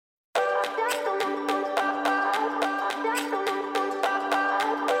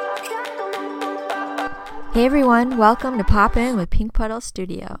Hey everyone, welcome to Pop In with Pink Puddle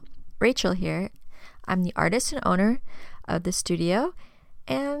Studio. Rachel here. I'm the artist and owner of the studio,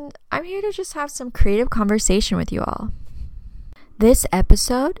 and I'm here to just have some creative conversation with you all. This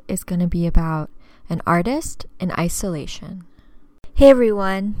episode is going to be about an artist in isolation. Hey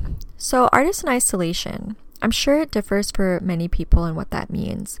everyone. So artist in isolation, I'm sure it differs for many people and what that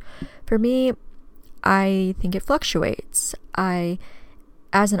means. For me, I think it fluctuates.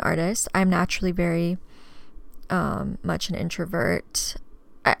 As an artist, I'm naturally very much an introvert.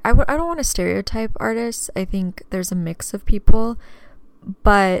 I don't want to stereotype artists. I think there's a mix of people,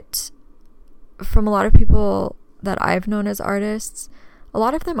 but from a lot of people that I've known as artists, a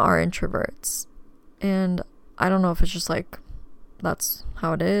lot of them are introverts, and I don't know if it's just like that's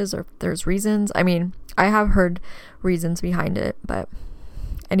how it is or if there's reasons. I mean, I have heard reasons behind it, but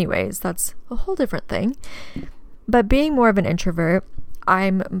anyways, that's a whole different thing. But being more of an introvert,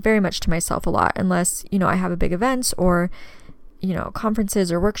 I'm very much to myself a lot, unless, I have a big events or,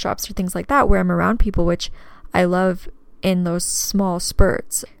 conferences or workshops or things like that where I'm around people, which I love in those small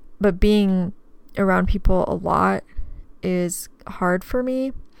spurts. But being around people a lot is hard for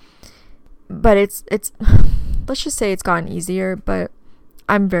me. But it's let's just say it's gotten easier, but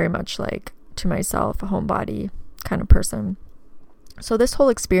I'm very much like to myself, a homebody kind of person. So this whole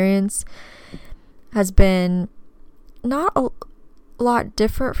experience has been not a lot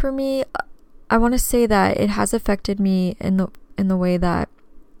different for me. I want to say that it has affected me in the way that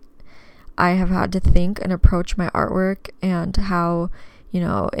I have had to think and approach my artwork and how,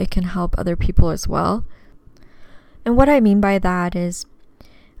 it can help other people as well. And what I mean by that is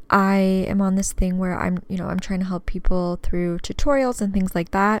I am on this thing where I'm trying to help people through tutorials and things like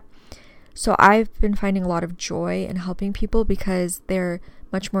that. So I've been finding a lot of joy in helping people because they're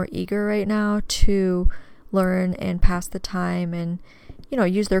much more eager right now to learn and pass the time and,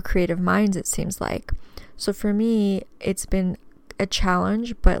 use their creative minds, it seems like. So for me, it's been a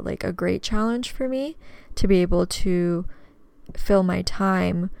challenge, but like a great challenge for me to be able to fill my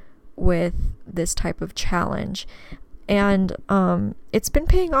time with this type of challenge. And it's been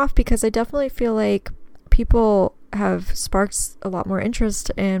paying off because I definitely feel like people have sparked a lot more interest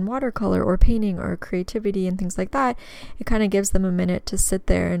in watercolor or painting or creativity and things like that. It kind of gives them a minute to sit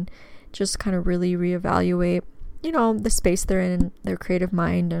there and just kind of really reevaluate, the space they're in, their creative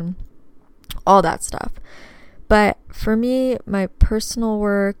mind and all that stuff. But for me, my personal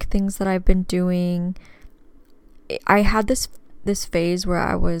work, things that I've been doing, I had this phase where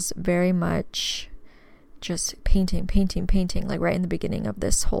I was very much just painting, like right in the beginning of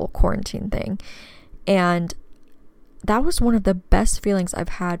this whole quarantine thing. And that was one of the best feelings I've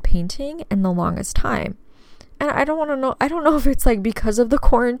had painting in the longest time. And I don't know if it's like because of the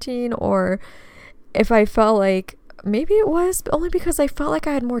quarantine or if I felt like maybe it was only because I felt like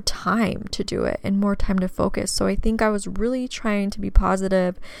I had more time to do it and more time to focus. So I think I was really trying to be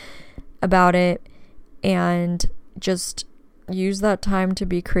positive about it and just use that time to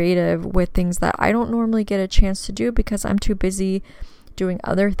be creative with things that I don't normally get a chance to do because I'm too busy doing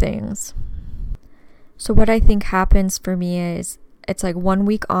other things. So what I think happens for me is it's like 1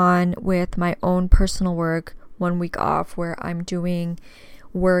 week on with my own personal work, 1 week off where I'm doing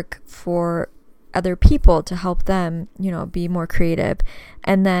work for other people to help them, be more creative.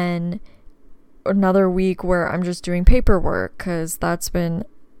 And then another week where I'm just doing paperwork because that's been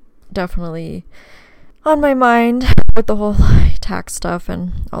definitely on my mind with the whole tax stuff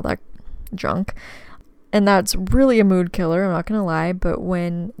and all that junk. And that's really a mood killer, I'm not gonna lie. But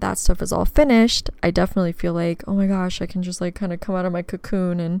when that stuff is all finished, I definitely feel like, oh my gosh, I can just like kind of come out of my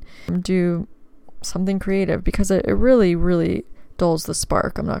cocoon and do something creative because it really, really dulls the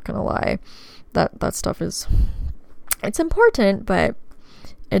spark. I'm not gonna lie. That stuff it's important, but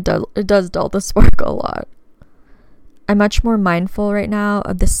it does dull the spark a lot. I'm much more mindful right now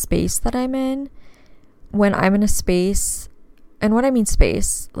of the space that I'm in. When I'm in a space, and what I mean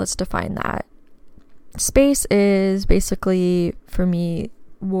space, let's define that. Space is basically, for me,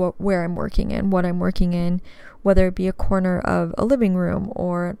 where I'm working in, what I'm working in, whether it be a corner of a living room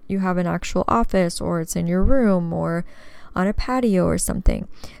or you have an actual office or it's in your room or on a patio or something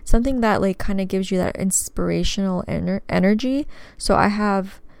that like kind of gives you that inspirational energy. So I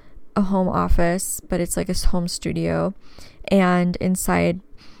have a home office, but it's like a home studio, and inside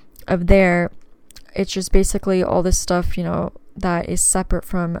of there, it's just basically all this stuff, that is separate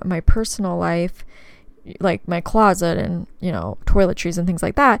from my personal life, like my closet and, toiletries and things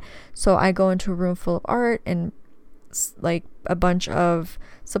like that. So I go into a room full of art and like a bunch of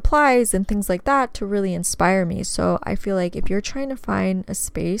supplies and things like that to really inspire me. So I feel like if you're trying to find a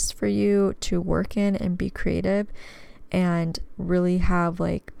space for you to work in and be creative and really have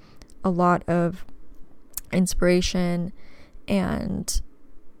like a lot of inspiration and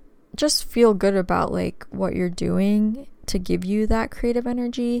just feel good about like what you're doing to give you that creative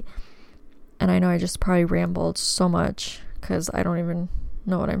energy. And I know I just probably rambled so much because I don't even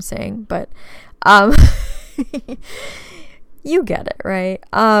know what I'm saying, but you get it, right?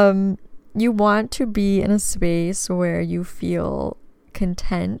 You want to be in a space where you feel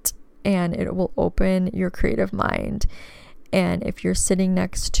content and it will open your creative mind. And if you're sitting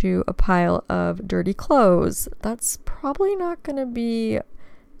next to a pile of dirty clothes, that's probably not going to be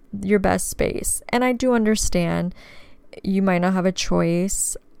your best space. And I do understand you might not have a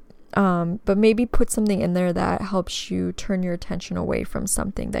choice, but maybe put something in there that helps you turn your attention away from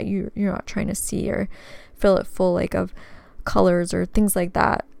something that you're not trying to see, or fill it full like of colors or things like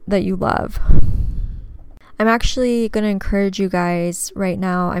that you love. I'm actually going to encourage you guys right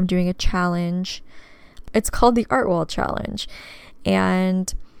now. I'm doing a challenge. It's called the Art Wall Challenge.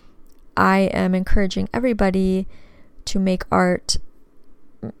 And I am encouraging everybody to make art.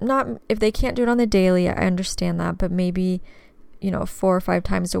 Not if they can't do it on the daily, I understand that, but maybe 4 or 5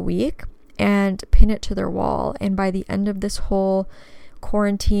 times a week, and pin it to their wall. And by the end of this whole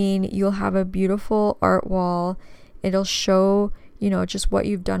quarantine, you'll have a beautiful art wall. It'll show, just what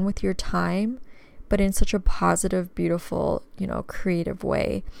you've done with your time, but in such a positive, beautiful, creative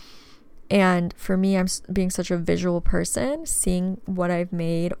way. And for me, I'm being such a visual person, seeing what I've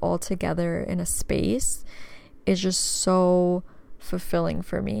made all together in a space is just so fulfilling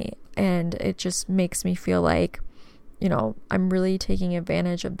for me. And it just makes me feel like, I'm really taking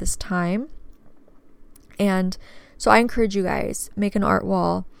advantage of this time. And so I encourage you guys, make an art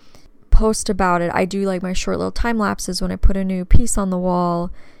wall, post about it. I do like my short little time lapses when I put a new piece on the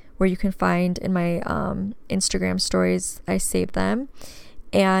wall, where you can find in my Instagram stories. I save them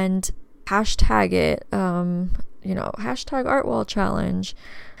and hashtag it, hashtag art wall challenge.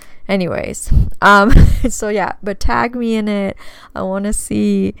 Anyways, so yeah, but tag me in it. I want to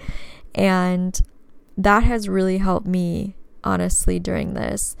see. And that has really helped me, honestly, during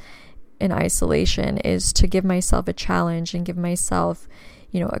this in isolation, is to give myself a challenge and give myself,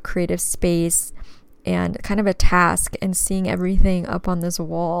 a creative space and kind of a task. And seeing everything up on this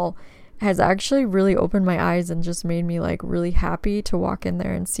wall has actually really opened my eyes and just made me like really happy to walk in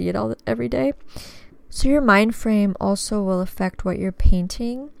there and see it all every day. So your mind frame also will affect what you're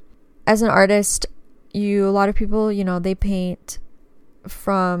painting. As an artist, a lot of people, they paint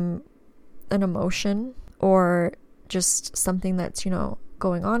from an emotion or just something that's,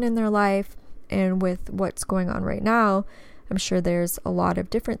 going on in their life. And with what's going on right now, I'm sure there's a lot of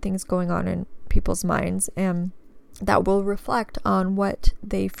different things going on in people's minds, and that will reflect on what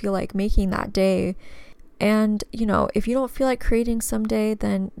they feel like making that day. And, if you don't feel like creating someday,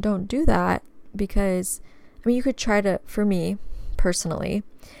 then don't do that, because, you could try to, for me personally,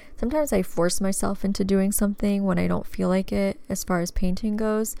 sometimes I force myself into doing something when I don't feel like it as far as painting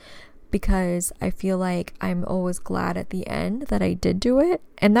goes, because I feel like I'm always glad at the end that I did do it.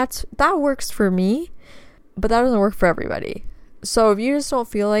 And that works for me, but that doesn't work for everybody. So if you just don't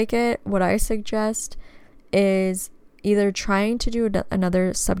feel like it, what I suggest is either trying to do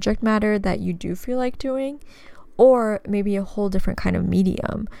another subject matter that you do feel like doing, or maybe a whole different kind of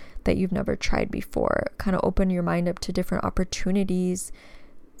medium that you've never tried before. Kind of open your mind up to different opportunities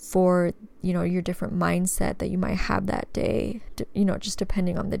for, your different mindset that you might have that day, just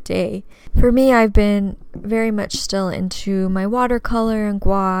depending on the day. For me, I've been very much still into my watercolor and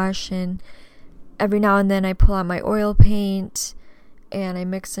gouache, and every now and then I pull out my oil paint and I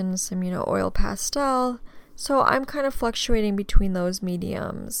mix in some, oil pastel. So I'm kind of fluctuating between those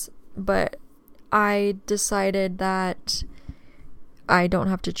mediums, but I decided that I don't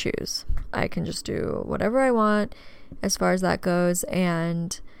have to choose. I can just do whatever I want as far as that goes,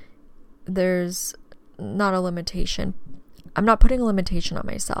 and there's not a limitation. I'm not putting a limitation on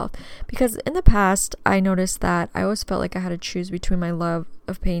myself, because in the past I noticed that I always felt like I had to choose between my love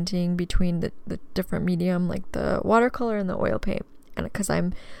of painting between the different medium, like the watercolor and the oil paint, and because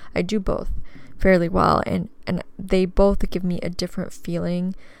I do both fairly well, and they both give me a different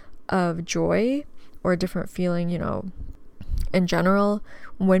feeling of joy, or a different feeling, in general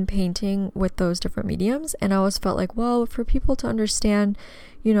when painting with those different mediums. And I always felt like, well, for people to understand,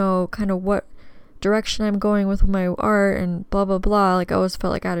 kind of what direction I'm going with my art and blah blah blah, like I always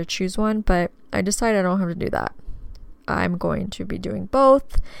felt like I had to choose one, but I decided I don't have to do that. I'm going to be doing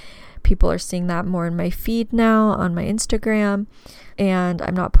both. People are seeing that more in my feed now on my Instagram, and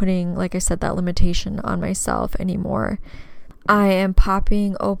I'm not putting, like I said, that limitation on myself anymore. I am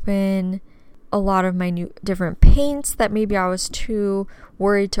popping open a lot of my new different paints that maybe I was too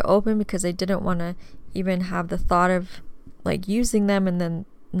worried to open because I didn't want to even have the thought of like using them and then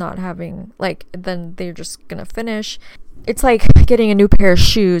not having, like, then they're just gonna finish. It's like getting a new pair of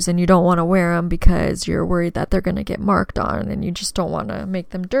shoes and you don't want to wear them because you're worried that they're going to get marked on and you just don't want to make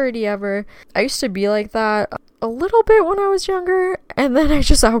them dirty ever. I used to be like that a little bit when I was younger, and then I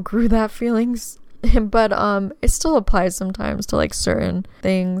just outgrew that feelings. But it still applies sometimes to like certain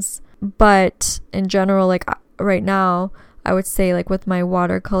things. But in general, like right now, I would say like with my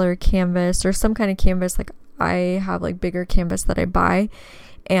watercolor canvas or some kind of canvas, like I have like bigger canvas that I buy.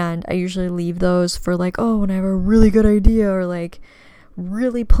 And I usually leave those for like, oh, when I have a really good idea or like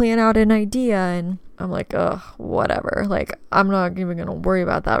really plan out an idea. And I'm like, ugh, whatever. Like, I'm not even going to worry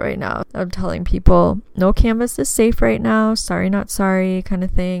about that right now. I'm telling people no canvas is safe right now. Sorry, not sorry kind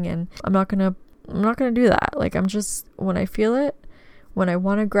of thing. And I'm not going to do that. Like, I'm just, when I feel it, when I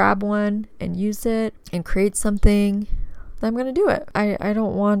want to grab one and use it and create something, I'm going to do it. I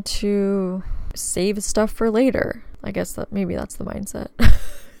don't want to save stuff for later. I guess that maybe that's the mindset.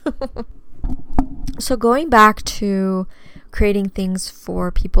 So going back to creating things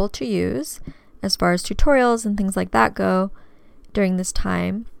for people to use, as far as tutorials and things like that go during this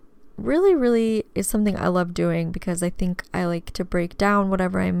time, really is something I love doing, because I think I like to break down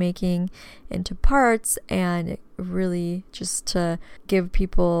whatever I'm making into parts and really just to give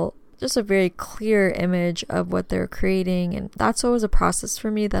people just a very clear image of what they're creating. And that's always a process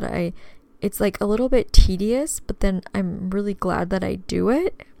for me that it's like a little bit tedious, but then I'm really glad that I do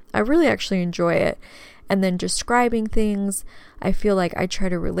it. I really actually enjoy it. And then describing things, I feel like I try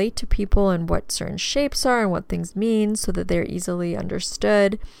to relate to people and what certain shapes are and what things mean so that they're easily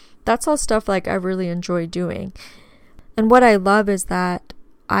understood. That's all stuff like I really enjoy doing. And what I love is that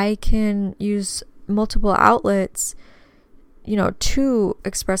I can use multiple outlets, to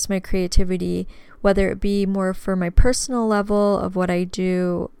express my creativity, whether it be more for my personal level of what I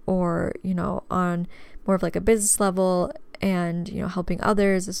do or, on more of like a business level and, helping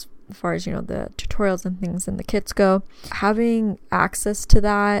others as far as, the tutorials and things and the kits go. Having access to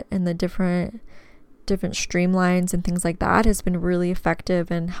that and the different streamlines and things like that has been really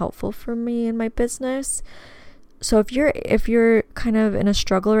effective and helpful for me in my business. So if you're kind of in a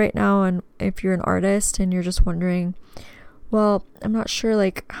struggle right now, and if you're an artist and you're just wondering, well, I'm not sure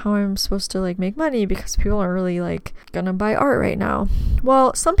like how I'm supposed to like make money because people aren't really like gonna buy art right now.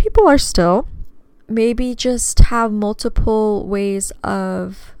 Well, some people are still. Maybe just have multiple ways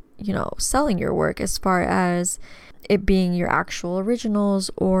of, selling your work, as far as it being your actual originals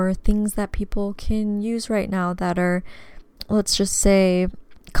or things that people can use right now that are, let's just say,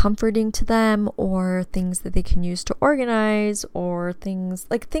 comforting to them, or things that they can use to organize, or things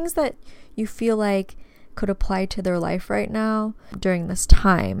that you feel like could apply to their life right now during this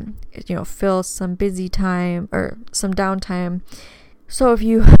time, fill some busy time or some downtime. So if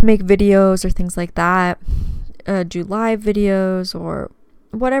you make videos or things like that, do live videos or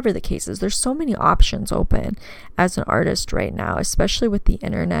whatever the case is, there's so many options open as an artist right now, especially with the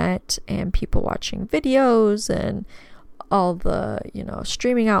internet and people watching videos and all the,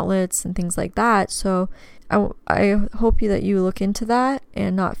 streaming outlets and things like that. So I hope that you look into that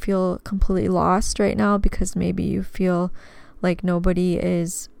and not feel completely lost right now, because maybe you feel like nobody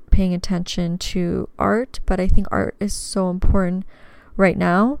is paying attention to art. But I think art is so important right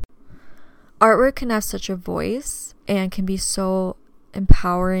now. Artwork can have such a voice and can be so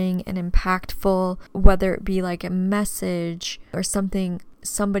empowering and impactful, whether it be like a message or something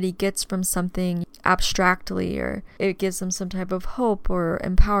somebody gets from something abstractly, or it gives them some type of hope or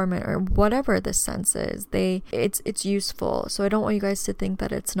empowerment, or whatever the sense is. It's useful. So I don't want you guys to think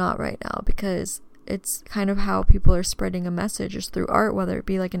that it's not right now, because it's kind of how people are spreading a message, is through art, whether it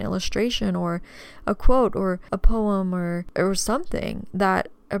be like an illustration or a quote or a poem or something, that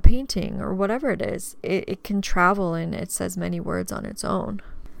a painting or whatever it is, it can travel and it says many words on its own.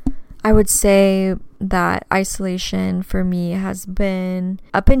 I would say that isolation for me has been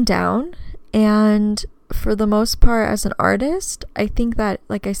up and down, and for the most part as an artist, I think that,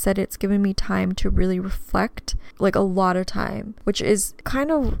 like I said, it's given me time to really reflect, like a lot of time, which is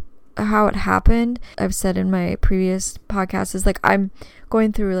kind of how it happened. I've said in my previous podcast is like I'm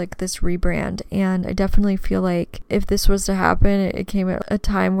going through like this rebrand, and I definitely feel like if this was to happen, it came at a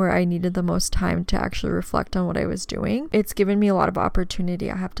time where I needed the most time to actually reflect on what I was doing. It's given me a lot of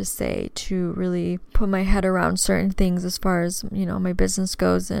opportunity, I have to say, to really put my head around certain things as far as, my business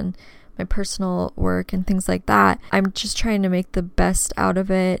goes and my personal work and things like that. I'm just trying to make the best out of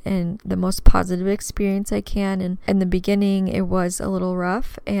it and the most positive experience I can. And in the beginning, it was a little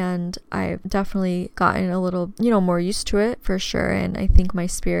rough, and I've definitely gotten a little, more used to it for sure. And I think my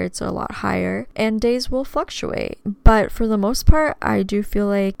spirits are a lot higher, and days will fluctuate. But for the most part, I do feel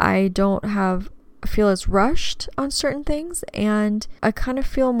like I don't have feel as rushed on certain things, and I kind of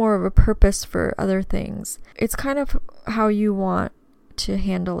feel more of a purpose for other things. It's kind of how you want to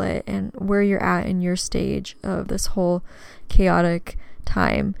handle it and where you're at in your stage of this whole chaotic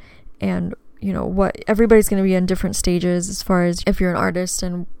time. And what everybody's going to be in different stages as far as if you're an artist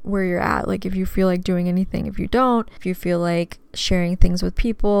and where you're at. Like if you feel like doing anything, if you don't, if you feel like sharing things with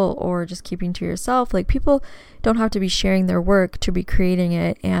people or just keeping to yourself. Like people don't have to be sharing their work to be creating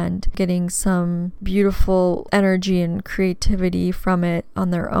it and getting some beautiful energy and creativity from it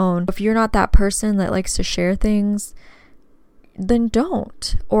on their own. If you're not that person that likes to share things, then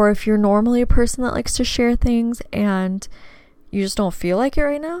don't. Or if you're normally a person that likes to share things and you just don't feel like it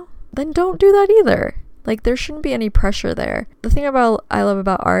right now, then don't do that either. Like there shouldn't be any pressure there. The thing I love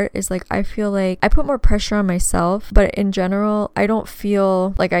about art is like I feel like I put more pressure on myself, but in general I don't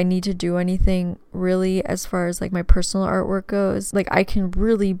feel like I need to do anything really as far as like my personal artwork goes. Like I can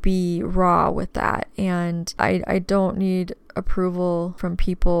really be raw with that, and I don't need approval from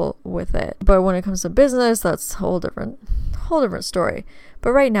people with it. But when it comes to business, that's a whole different story.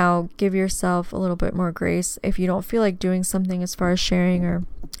 But right now, give yourself a little bit more grace. If you don't feel like doing something as far as sharing, or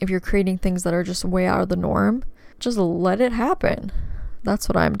if you're creating things that are just way out of the norm, just let it happen. That's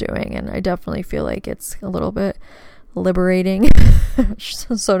what I'm doing, and I definitely feel like it's a little bit liberating,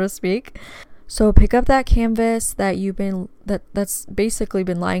 so to speak. So pick up that canvas that that's basically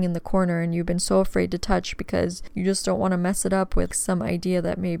been lying in the corner and you've been so afraid to touch because you just don't want to mess it up with some idea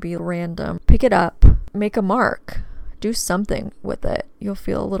that may be random. Pick it up, make a mark. Do something with it. You'll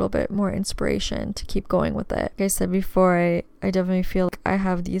feel a little bit more inspiration to keep going with it. Like I said before, I definitely feel like I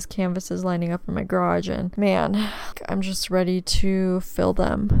have these canvases lining up in my garage, and man, I'm just ready to fill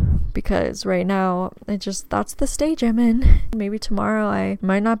them because right now that's the stage I'm in. Maybe tomorrow I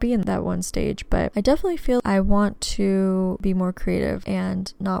might not be in that one stage, but I definitely feel I want to be more creative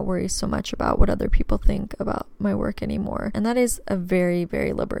and not worry so much about what other people think about my work anymore. And that is a very,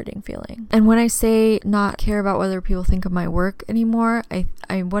 very liberating feeling. And when I say not care about what other people think of my work anymore,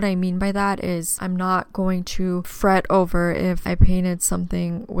 what I mean by that is I'm not going to fret over if I painted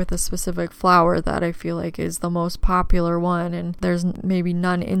something with a specific flower that I feel like is the most popular one and there's maybe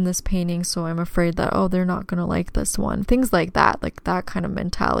none in this painting, so I'm afraid that they're not gonna like this one. Things like that kind of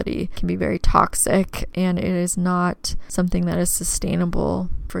mentality can be very toxic, and it is not something that is sustainable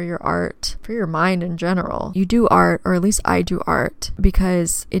for your art, for your mind in general. You do art, or at least I do art,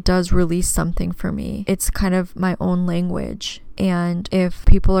 because it does release something for me. It's kind of my own language. And if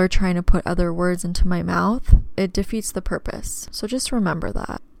people are trying to put other words into my mouth, it defeats the purpose. So just remember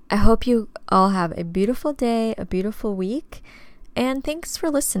that. I hope you all have a beautiful day, a beautiful week, and thanks for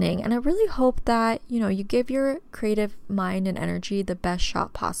listening. And I really hope that, you give your creative mind and energy the best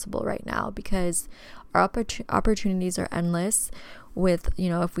shot possible right now, because our opportunities are endless. With,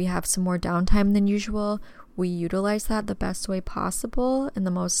 if we have some more downtime than usual, we utilize that the best way possible in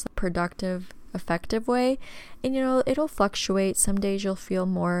the most productive, effective way. And it'll fluctuate. Some days you'll feel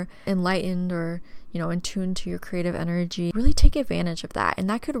more enlightened or in tune to your creative energy. Really take advantage of that, and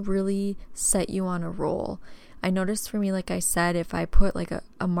that could really set you on a roll. I noticed for me, like I said, if I put like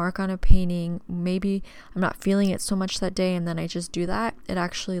a mark on a painting, maybe I'm not feeling it so much that day, and then I just do that, it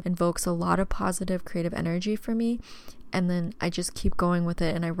actually invokes a lot of positive creative energy for me. And then I just keep going with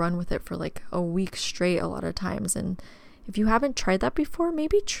it, and I run with it for like a week straight a lot of times. And if you haven't tried that before,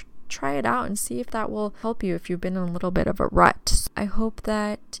 maybe try it out and see if that will help you if you've been in a little bit of a rut. I hope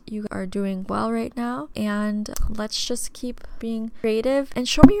that you are doing well right now, and let's just keep being creative and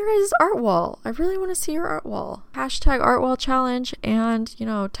show me your guys' art wall. I really want to see your art wall. Hashtag art wall challenge, and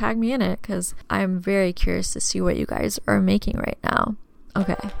tag me in it, because I'm very curious to see what you guys are making right now.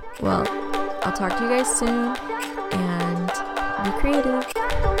 Okay, well, I'll talk to you guys soon, and be creative.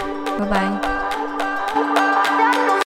 Bye-bye.